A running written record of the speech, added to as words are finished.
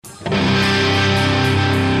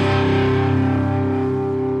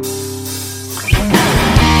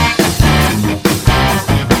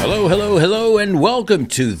welcome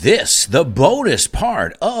to the bonus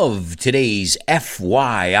part of today's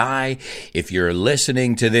FYI. If you're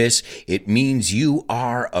listening to this, it means you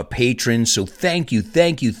are a patron. So thank you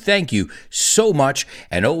so much.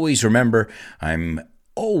 And always remember, I'm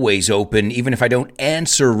always open. Even if I don't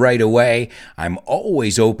answer right away, I'm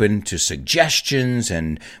always open to suggestions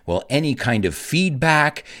and, well, any kind of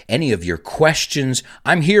feedback, any of your questions.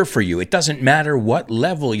 I'm here for you. It doesn't matter what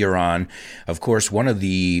level you're on. Of course, one of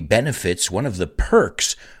the benefits, one of the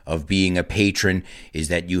perks of being a patron is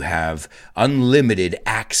that you have unlimited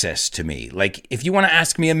access to me. Like, if you want to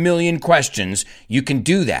ask me a million questions, you can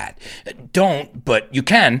do that. Don't, but you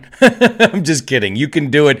can. I'm just kidding. You can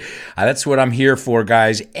do it. That's what I'm here for,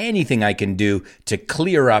 guys. Anything I can do to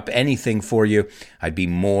clear up anything for you, I'd be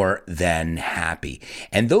more than happy.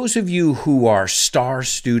 And those of you who are star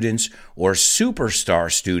students or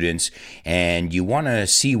superstar students, and you want to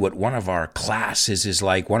see what one of our classes is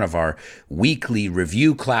like, one of our weekly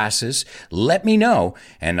review classes, let me know,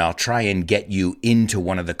 and I'll try and get you into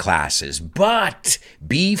one of the classes. But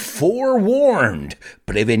be forewarned,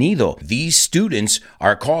 prevenido. These students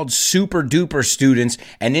are called super duper students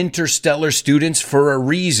and interstellar students for a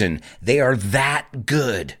reason. They are that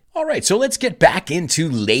good. All right, so let's get back into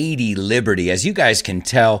Lady Liberty. As you guys can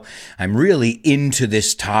tell, I'm really into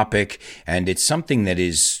this topic, and it's something that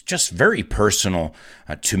is just very personal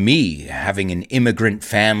to me, having an immigrant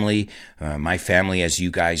family. My family, as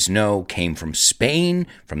you guys know, came from Spain,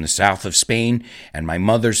 from the south of Spain, and my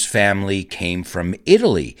mother's family came from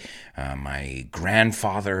Italy. My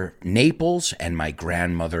grandfather, Naples, and my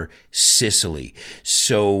grandmother, Sicily.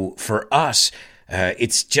 So for us,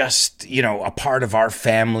 it's just, a part of our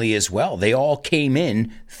family as well. They all came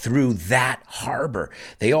in through that harbor.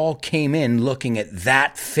 They all came in looking at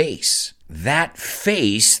that face. That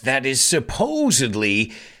face that is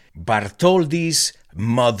supposedly Bartholdi's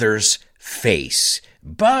mother's face.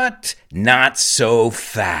 But not so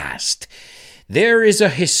fast. There is a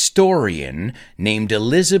historian named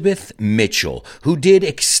Elizabeth Mitchell who did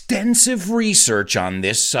extensive research on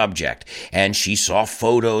this subject, and she saw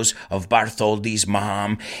photos of Bartholdi's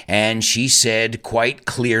mom, and she said quite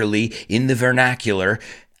clearly in the vernacular,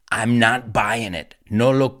 "I'm not buying it.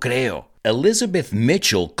 No lo creo." Elizabeth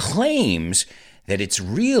Mitchell claims that it's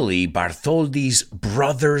really Bartholdi's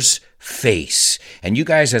brother's face. And you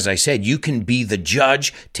guys, as I said, you can be the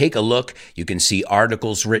judge. Take a look. You can see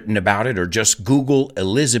articles written about it, or just Google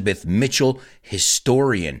Elizabeth Mitchell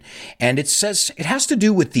historian. And it says it has to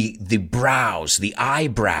do with the brows, the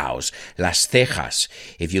eyebrows, las cejas.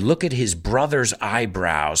 If you look at his brother's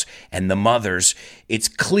eyebrows and the mother's, it's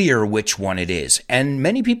clear which one it is. And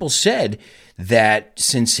many people said that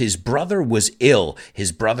since his brother was ill,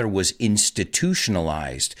 his brother was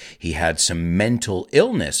institutionalized, he had some mental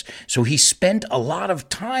illness, so he spent a lot of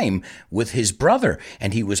time with his brother,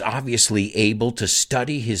 and he was obviously able to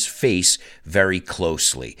study his face very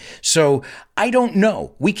closely. So I don't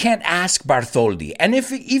know. We can't ask Bartholdi, and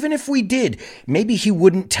even if we did, maybe he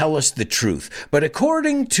wouldn't tell us the truth. But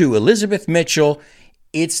according to Elizabeth Mitchell,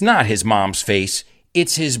 it's not his mom's face.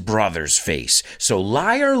 It's his brother's face. So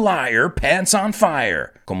liar, liar, pants on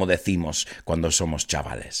fire, como decimos cuando somos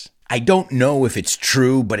chavales. I don't know if it's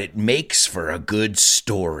true, but it makes for a good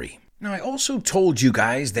story. Now, I also told you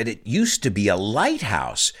guys that it used to be a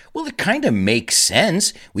lighthouse. Well, it kind of makes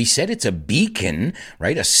sense. We said it's a beacon,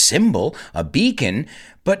 right? A symbol, a beacon,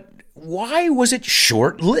 but why was it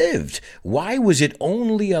short-lived? Why was it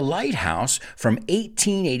only a lighthouse from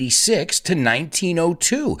 1886 to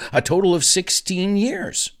 1902, a total of 16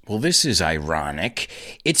 years? Well, this is ironic.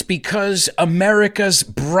 It's because America's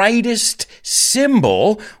brightest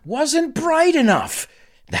symbol wasn't bright enough.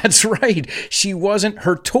 That's right. She wasn't.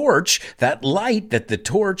 Her torch, that light that the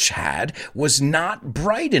torch had, was not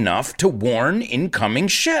bright enough to warn incoming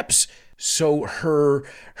ships. So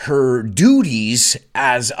her duties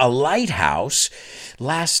as a lighthouse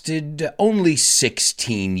lasted only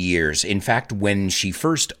 16 years. In fact, when she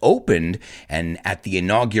first opened and at the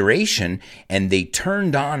inauguration and they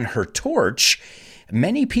turned on her torch,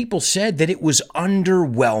 many people said that it was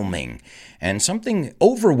underwhelming. And something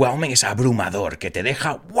overwhelming is abrumador, que te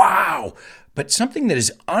deja, wow! But something that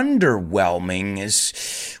is underwhelming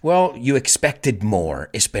is, well, you expected more,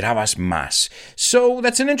 esperabas más. So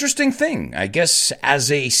that's an interesting thing. I guess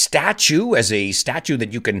as a statue that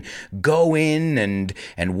you can go in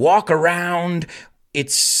and walk around,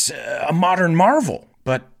 it's a modern marvel.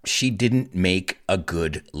 But she didn't make a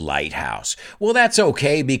good lighthouse. Well, that's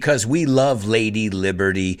okay because we love Lady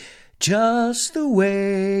Liberty Just the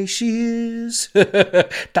way she is.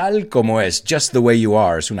 Tal como es, Just the Way You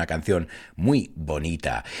Are. Es una canción muy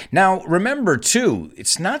bonita. Now, remember, too,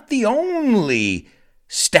 it's not the only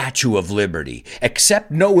Statue of Liberty.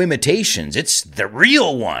 Accept no imitations. It's the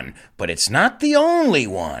real one, but it's not the only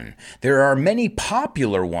one. There are many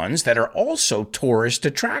popular ones that are also tourist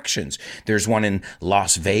attractions. There's one in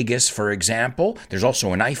Las Vegas, for example. There's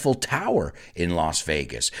also an Eiffel Tower in Las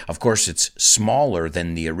Vegas. Of course, it's smaller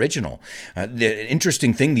than the original. The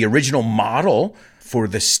interesting thing, the original model for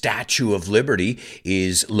the Statue of Liberty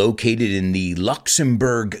is located in the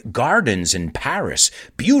Luxembourg Gardens in Paris.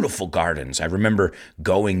 Beautiful gardens. I remember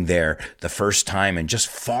going there the first time and just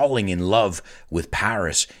falling in love with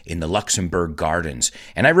Paris in the Luxembourg Gardens.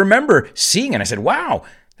 And I remember seeing it and I said, wow,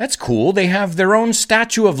 that's cool. They have their own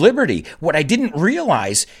Statue of Liberty. What I didn't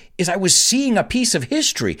realize is I was seeing a piece of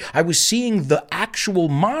history. I was seeing the actual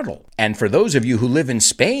model. And for those of you who live in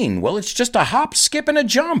Spain, well, it's just a hop, skip, and a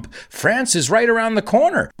jump. France is right around the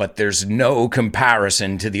corner. But there's no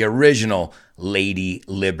comparison to the original Lady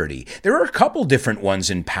Liberty. There are a couple different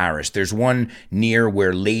ones in Paris. There's one near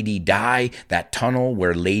where Lady Di, that tunnel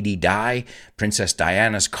where Lady Di, Princess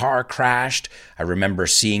Diana's car crashed. I remember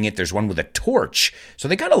seeing it. There's one with a torch. So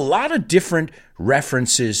they got a lot of different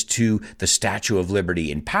references to the Statue of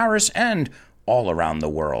Liberty in Paris and all around the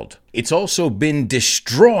world. It's also been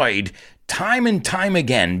destroyed time and time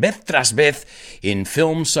again, vez tras vez, in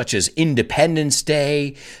films such as Independence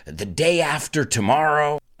Day, The Day After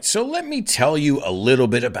Tomorrow. So let me tell you a little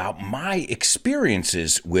bit about my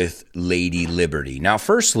experiences with Lady Liberty. Now,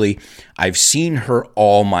 firstly, I've seen her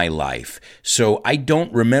all my life, so I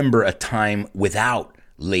don't remember a time without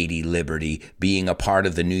Lady Liberty being a part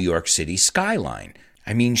of the New York City skyline.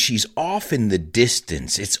 I mean, she's off in the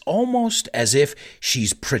distance. It's almost as if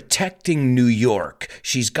she's protecting New York.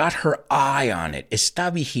 She's got her eye on it.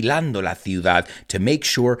 Está vigilando la ciudad to make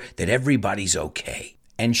sure that everybody's okay.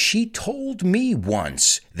 And she told me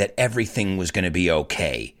once that everything was going to be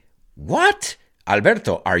okay. What?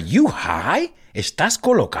 Alberto, are you high? ¿Estás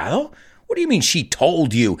colocado? What do you mean she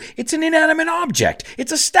told you? It's an inanimate object.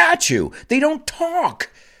 It's a statue. They don't talk.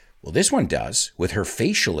 Well, this one does, with her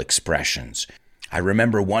facial expressions. I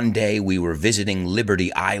remember one day we were visiting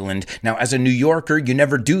Liberty Island. Now, as a New Yorker, you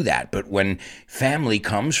never do that. But when family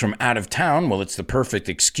comes from out of town, well, it's the perfect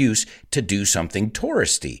excuse to do something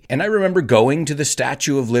touristy. And I remember going to the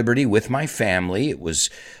Statue of Liberty with my family. It was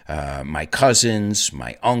my cousins,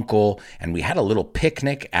 my uncle, and we had a little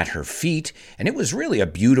picnic at her feet. And it was really a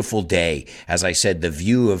beautiful day. As I said, the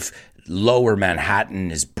view of Lower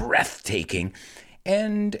Manhattan is breathtaking.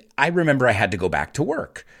 And I remember I had to go back to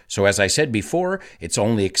work. So as I said before, it's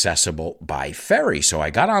only accessible by ferry. So I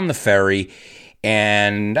got on the ferry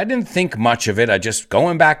and I didn't think much of it. I just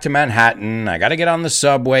going back to Manhattan. I got to get on the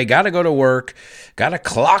subway, got to go to work, got to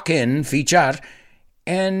clock in, fichar.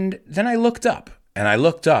 And then I looked up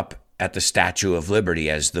at the Statue of Liberty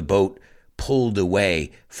as the boat pulled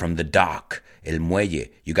away from the dock. El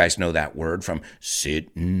muelle. You guys know that word from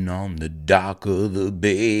sitting on the dock of the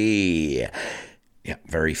bay. Yeah,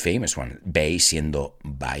 very famous one. Bay siendo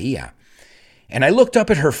bahía. And I looked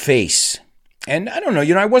up at her face. And I don't know,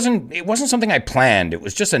 it wasn't something I planned. It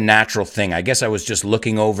was just a natural thing. I guess I was just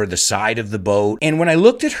looking over the side of the boat. And when I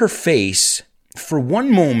looked at her face, for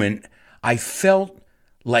one moment, I felt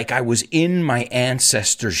like I was in my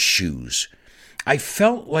ancestors' shoes. I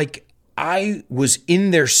felt like I was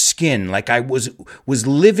in their skin, like I was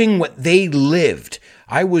living what they lived.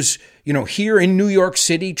 I was, here in New York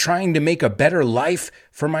City trying to make a better life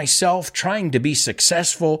for myself, trying to be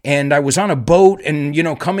successful. And I was on a boat and,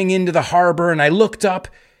 coming into the harbor, and I looked up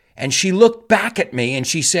and she looked back at me and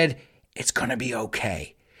she said, "It's going to be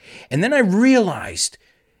okay." And then I realized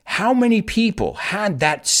how many people had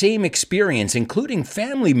that same experience, including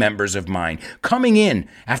family members of mine, coming in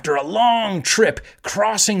after a long trip,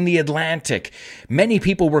 crossing the Atlantic. Many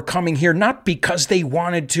people were coming here not because they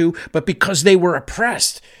wanted to, but because they were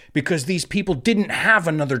oppressed, because these people didn't have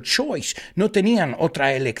another choice. No tenían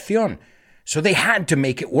otra elección. So they had to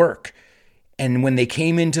make it work. And when they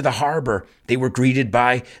came into the harbor, they were greeted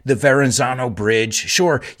by the Verrazano Bridge.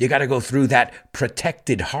 Sure, you got to go through that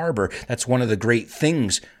protected harbor. That's one of the great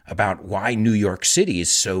things about why New York City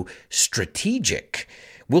is so strategic.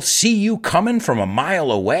 We'll see you coming from a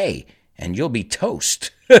mile away, and you'll be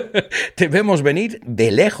toast. Te vemos venir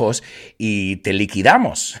de lejos y te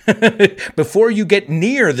liquidamos. Before you get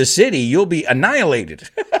near the city, you'll be annihilated.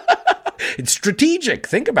 It's strategic.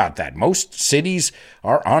 Think about that. Most cities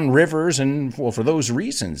are on rivers and, for those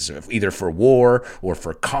reasons, either for war or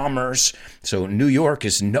for commerce. So New York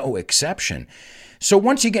is no exception. So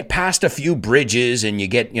once you get past a few bridges and you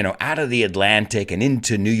get, out of the Atlantic and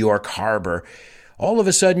into New York Harbor, all of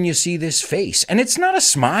a sudden you see this face. And it's not a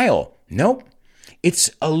smile. Nope.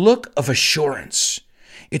 It's a look of assurance.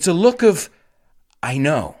 It's a look of, I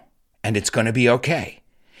know, and it's going to be okay.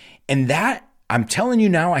 And that, I'm telling you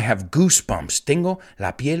now, I have goosebumps. Tengo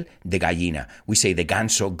la piel de gallina. We say de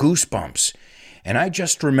ganso, goosebumps. And I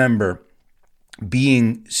just remember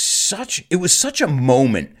it was such a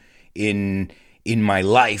moment in my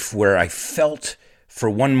life where I felt for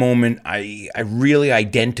one moment I really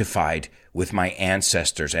identified with my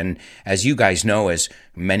ancestors. And as you guys know, as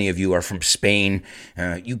many of you are from Spain,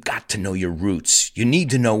 you got to know your roots. You need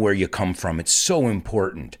to know where you come from. It's so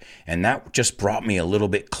important. And that just brought me a little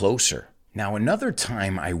bit closer. Now, another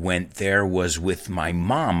time I went there was with my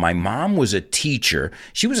mom. My mom was a teacher.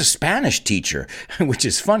 She was a Spanish teacher, which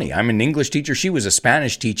is funny. I'm an English teacher. She was a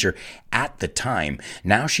Spanish teacher at the time.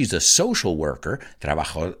 Now she's a social worker,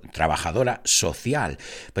 trabajadora social.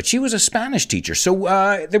 But she was a Spanish teacher. So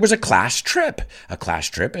there was a class trip. A class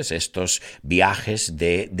trip es estos viajes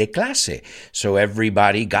de clase. So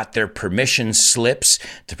everybody got their permission slips.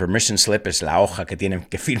 The permission slip es la hoja que tienen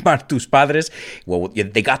que firmar tus padres. Well,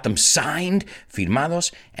 they got them signed,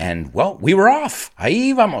 firmados, and well, we were off.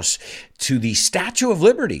 Ahí vamos to the Statue of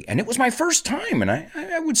Liberty, and it was my first time, and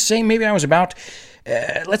I would say maybe I was about,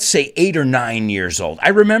 let's say 8 or 9 years old. I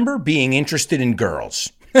remember being interested in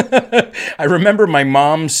girls. I remember my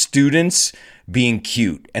mom's students being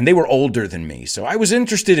cute, and they were older than me, so I was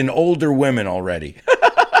interested in older women already.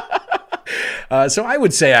 So I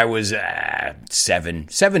would say I was 7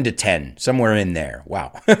 to 10, somewhere in there.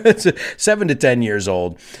 Wow. 7 to 10 years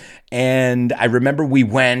old. And I remember we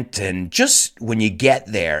went, and just when you get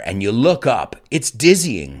there and you look up, it's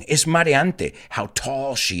dizzying. It's mareante how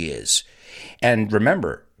tall she is. And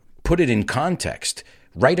remember, put it in context.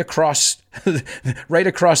 Right across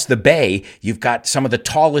the bay, you've got some of the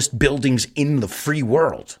tallest buildings in the free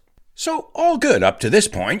world. So all good up to this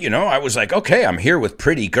point, I was like, okay, I'm here with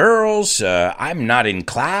pretty girls. I'm not in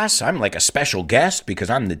class. I'm like a special guest because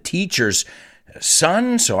I'm the teacher's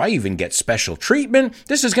son, so I even get special treatment.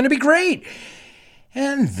 This is going to be great.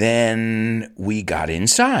 And then we got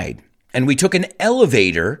inside, and we took an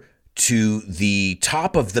elevator to the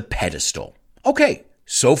top of the pedestal. Okay,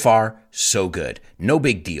 so far, so good. No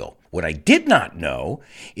big deal. What I did not know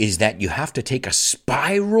is that you have to take a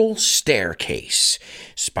spiral staircase.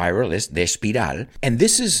 Spiral is de espiral. And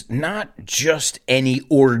this is not just any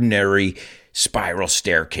ordinary spiral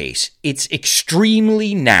staircase. It's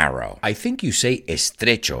extremely narrow. I think you say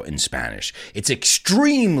estrecho in Spanish. It's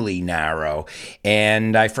extremely narrow.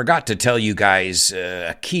 And I forgot to tell you guys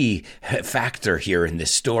a key factor here in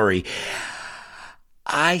this story.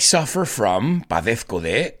 I padezco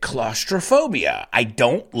de claustrophobia. I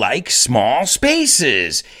don't like small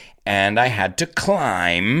spaces. And I had to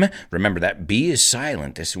climb, remember that B is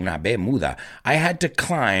silent, es una B muda. I had to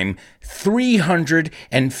climb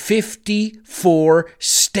 354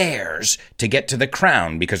 stairs to get to the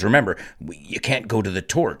crown, because remember, you can't go to the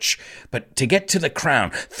torch. But to get to the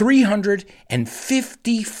crown,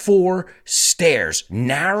 354 stairs,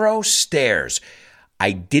 narrow stairs.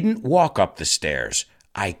 I didn't walk up the stairs.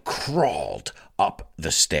 I crawled up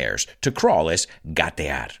the stairs. To crawl is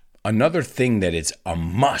gatear. Another thing that is a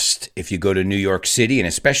must if you go to New York City, and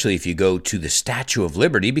especially if you go to the Statue of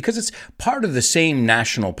Liberty, because it's part of the same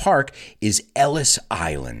national park, is Ellis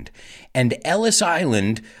Island. And Ellis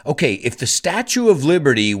Island, okay, if the Statue of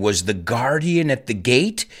Liberty was the guardian at the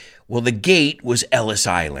gate, well, the gate was Ellis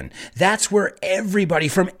Island. That's where everybody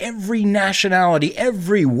from every nationality,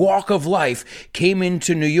 every walk of life came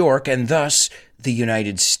into New York, and thus the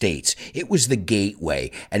United States. It was the gateway.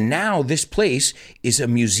 And now this place is a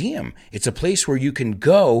museum. It's a place where you can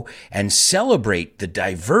go and celebrate the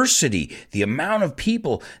diversity, the amount of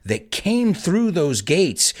people that came through those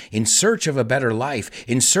gates in search of a better life,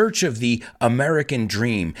 in search of the American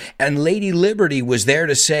dream. And Lady Liberty was there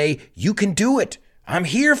to say, you can do it. I'm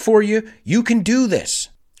here for you. You can do this.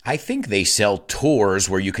 I think they sell tours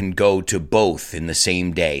where you can go to both in the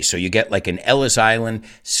same day. So you get like an Ellis Island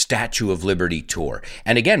Statue of Liberty tour.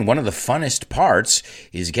 And again, one of the funnest parts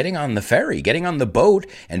is getting on the ferry, getting on the boat,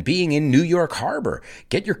 and being in New York Harbor.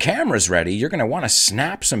 Get your cameras ready. You're going to want to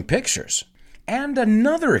snap some pictures. And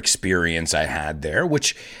another experience I had there,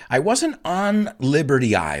 which I wasn't on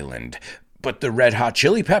Liberty Island, but the Red Hot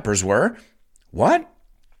Chili Peppers were. What?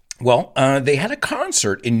 Well, they had a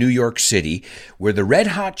concert in New York City where the Red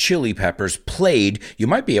Hot Chili Peppers played. You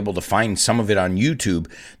might be able to find some of it on YouTube.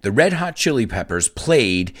 The Red Hot Chili Peppers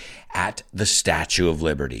played at the Statue of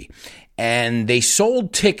Liberty. And they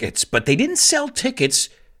sold tickets, but they didn't sell tickets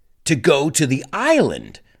to go to the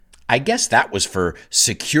island. I guess that was for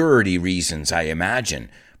security reasons, I imagine.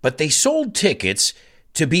 But they sold tickets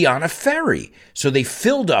to be on a ferry. So they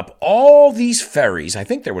filled up all these ferries. I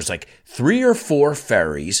think there was like 3 or 4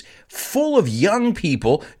 ferries full of young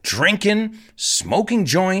people drinking, smoking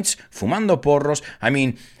joints, fumando porros. I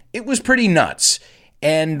mean, it was pretty nuts.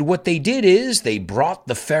 And what they did is they brought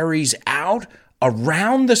the ferries out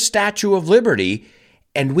around the Statue of Liberty,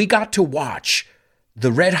 and we got to watch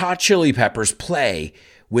the Red Hot Chili Peppers play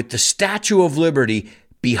with the Statue of Liberty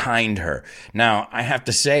behind her. Now, I have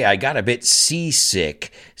to say, I got a bit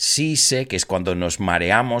seasick. Seasick es cuando nos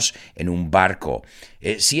mareamos en un barco.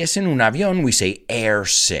 Si es en un avión, we say air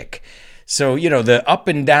sick. So, the up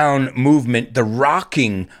and down movement, the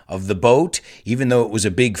rocking of the boat, even though it was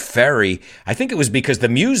a big ferry, I think it was because the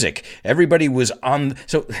music, everybody was on.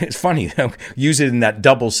 So it's funny, use it in that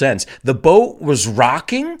double sense. The boat was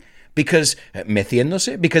rocking because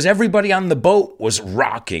everybody on the boat was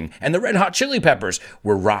rocking, and the Red Hot Chili Peppers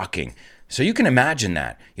were rocking. So you can imagine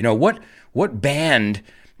that. What band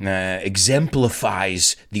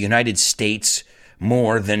exemplifies the United States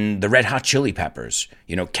more than the Red Hot Chili Peppers?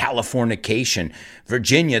 Californication,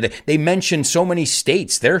 Virginia. They mention so many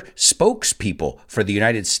states. They're spokespeople for the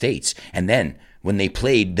United States. And then when they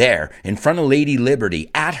played there in front of Lady Liberty,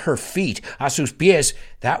 at her feet, a sus pies,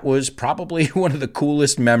 that was probably one of the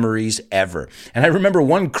coolest memories ever. And I remember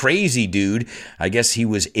one crazy dude, I guess he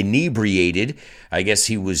was inebriated, I guess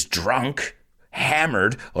he was drunk,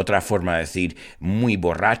 hammered, otra forma de decir, muy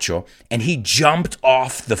borracho, and he jumped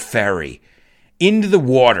off the ferry into the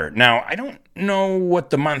water. Now, I don't know what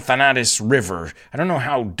the Manzanares River, I don't know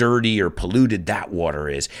how dirty or polluted that water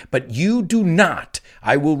is, but you do not,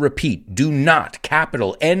 I will repeat, do not,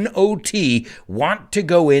 capital N-O-T, want to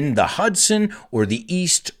go in the Hudson or the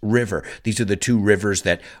East River. These are the 2 rivers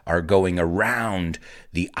that are going around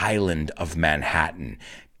the island of Manhattan.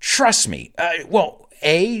 Trust me,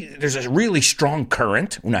 there's a really strong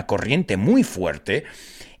current, una corriente muy fuerte,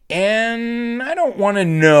 and I don't want to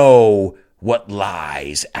know what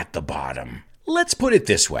lies at the bottom. Let's put it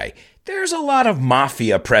this way. There's a lot of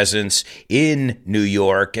mafia presence in New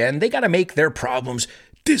York, and they got to make their problems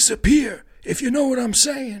disappear, if you know what I'm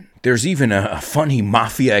saying. There's even a funny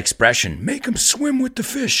mafia expression, make them swim with the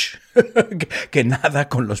fish. Que nada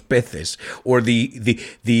con los peces. Or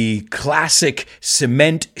the classic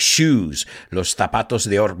cement shoes, los zapatos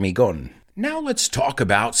de hormigón. Now let's talk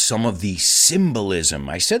about some of the symbolism.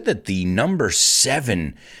 I said that the number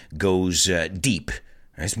 7 goes deep.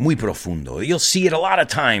 Es muy profundo. You'll see it a lot of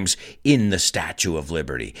times in the Statue of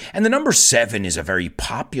Liberty. And the number 7 is a very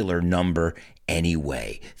popular number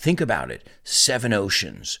anyway. Think about it. 7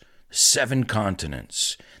 oceans, 7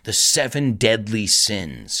 continents, the 7 deadly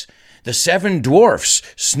sins, the 7 dwarfs,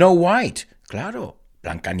 Snow White, claro,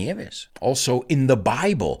 Blancanieves. Also in the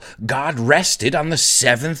Bible, God rested on the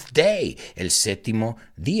 7th day, el séptimo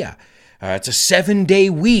día. It's a 7-day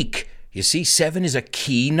week. You see, 7 is a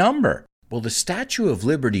key number. Well, the Statue of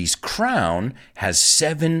Liberty's crown has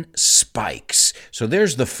 7 spikes. So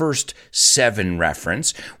there's the first 7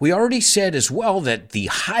 reference. We already said as well that the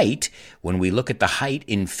height, when we look at the height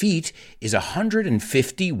in feet, is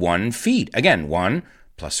 151 feet. Again, 1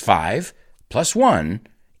 plus 5 plus 1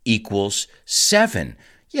 equals 7.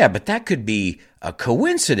 Yeah, but that could be a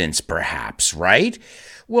coincidence, perhaps, right?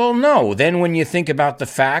 Well, no. Then when you think about the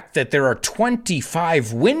fact that there are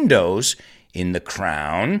 25 windows in the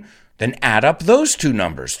crown, then add up those 2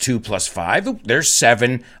 numbers. 2 plus 5, there's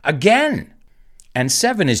 7 again. And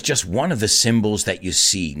 7 is just one of the symbols that you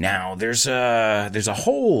see. Now, there's a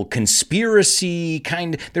whole conspiracy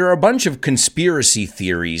there are a bunch of conspiracy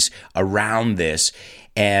theories around this.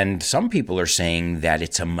 And some people are saying that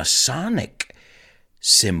it's a Masonic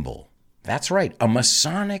symbol. That's right, a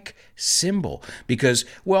Masonic symbol. Because,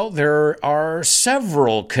 well, there are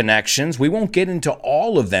several connections. We won't get into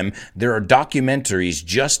all of them. There are documentaries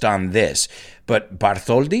just on this. But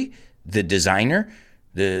Bartholdi, the designer,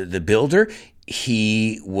 the builder,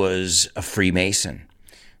 he was a Freemason.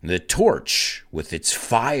 The torch with its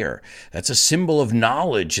fire, that's a symbol of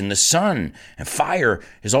knowledge in the sun. And fire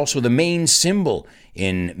is also the main symbol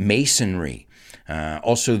in Masonry.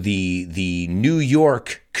 Also, the New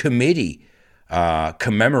York Committee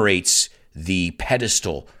commemorates the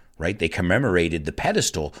pedestal, right? They commemorated the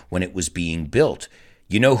pedestal when it was being built.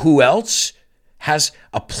 You know who else has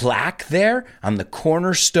a plaque there on the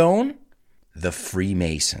cornerstone? The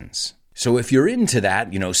Freemasons. So if you're into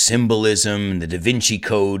that, symbolism, the Da Vinci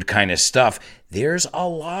Code kind of stuff, there's a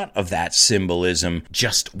lot of that symbolism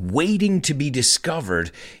just waiting to be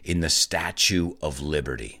discovered in the Statue of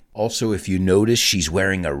Liberty. Also, if you notice, she's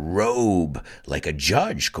wearing a robe like a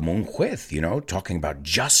judge, como un juez, talking about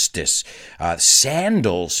justice.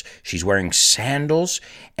 Sandals, she's wearing sandals,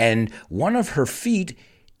 and one of her feet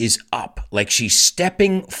is up, like she's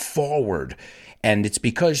stepping forward. And it's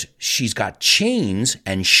because she's got chains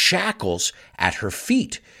and shackles at her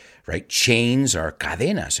feet, right? Chains are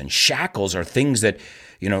cadenas, and shackles are things that,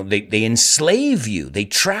 they enslave you, they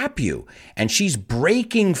trap you. And she's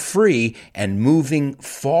breaking free and moving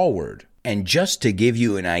forward. And just to give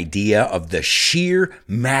you an idea of the sheer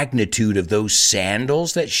magnitude of those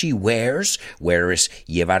sandals that she wears, whereas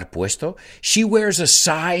llevar puesto, she wears a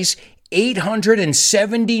size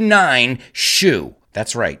 879 shoe.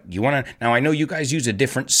 That's right. Now I know you guys use a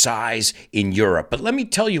different size in Europe, but let me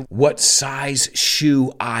tell you what size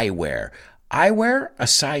shoe I wear. I wear a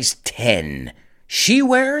size 10. She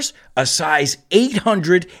wears a size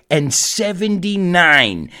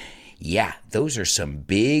 879. Yeah, those are some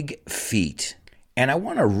big feet. And I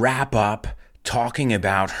want to wrap up talking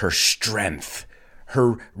about her strength,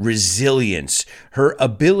 her resilience, her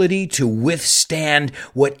ability to withstand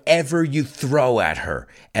whatever you throw at her.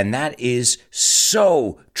 And that is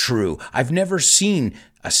so true. I've never seen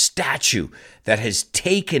a statue that has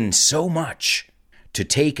taken so much. To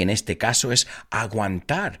take, en este caso, es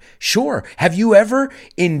aguantar. Sure, have you ever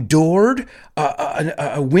endured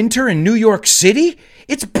a winter in New York City?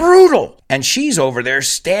 It's brutal. And she's over there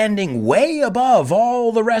standing way above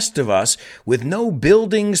all the rest of us with no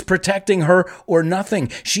buildings protecting her or nothing.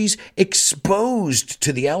 She's exposed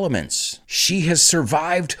to the elements. She has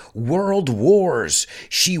survived world wars.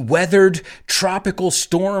 She weathered Tropical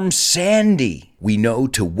Storm Sandy. We know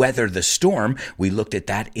to weather the storm. We looked at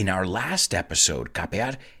that in our last episode,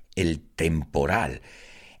 Capear el Temporal.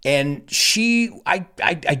 And I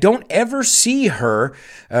don't ever see her,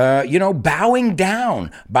 bowing down,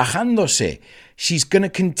 bajándose. She's going to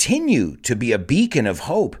continue to be a beacon of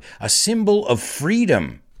hope, a symbol of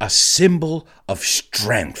freedom, a symbol of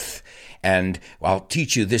strength. And I'll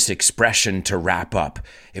teach you this expression to wrap up.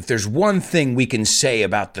 If there's one thing we can say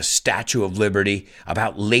about the Statue of Liberty,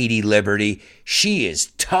 about Lady Liberty, she is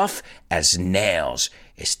tough as nails.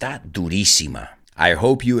 Está durísima. I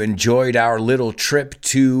hope you enjoyed our little trip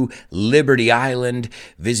to Liberty Island,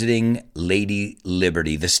 visiting Lady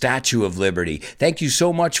Liberty, the Statue of Liberty. Thank you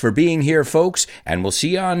so much for being here, folks, and we'll see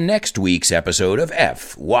you on next week's episode of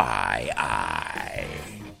FYI.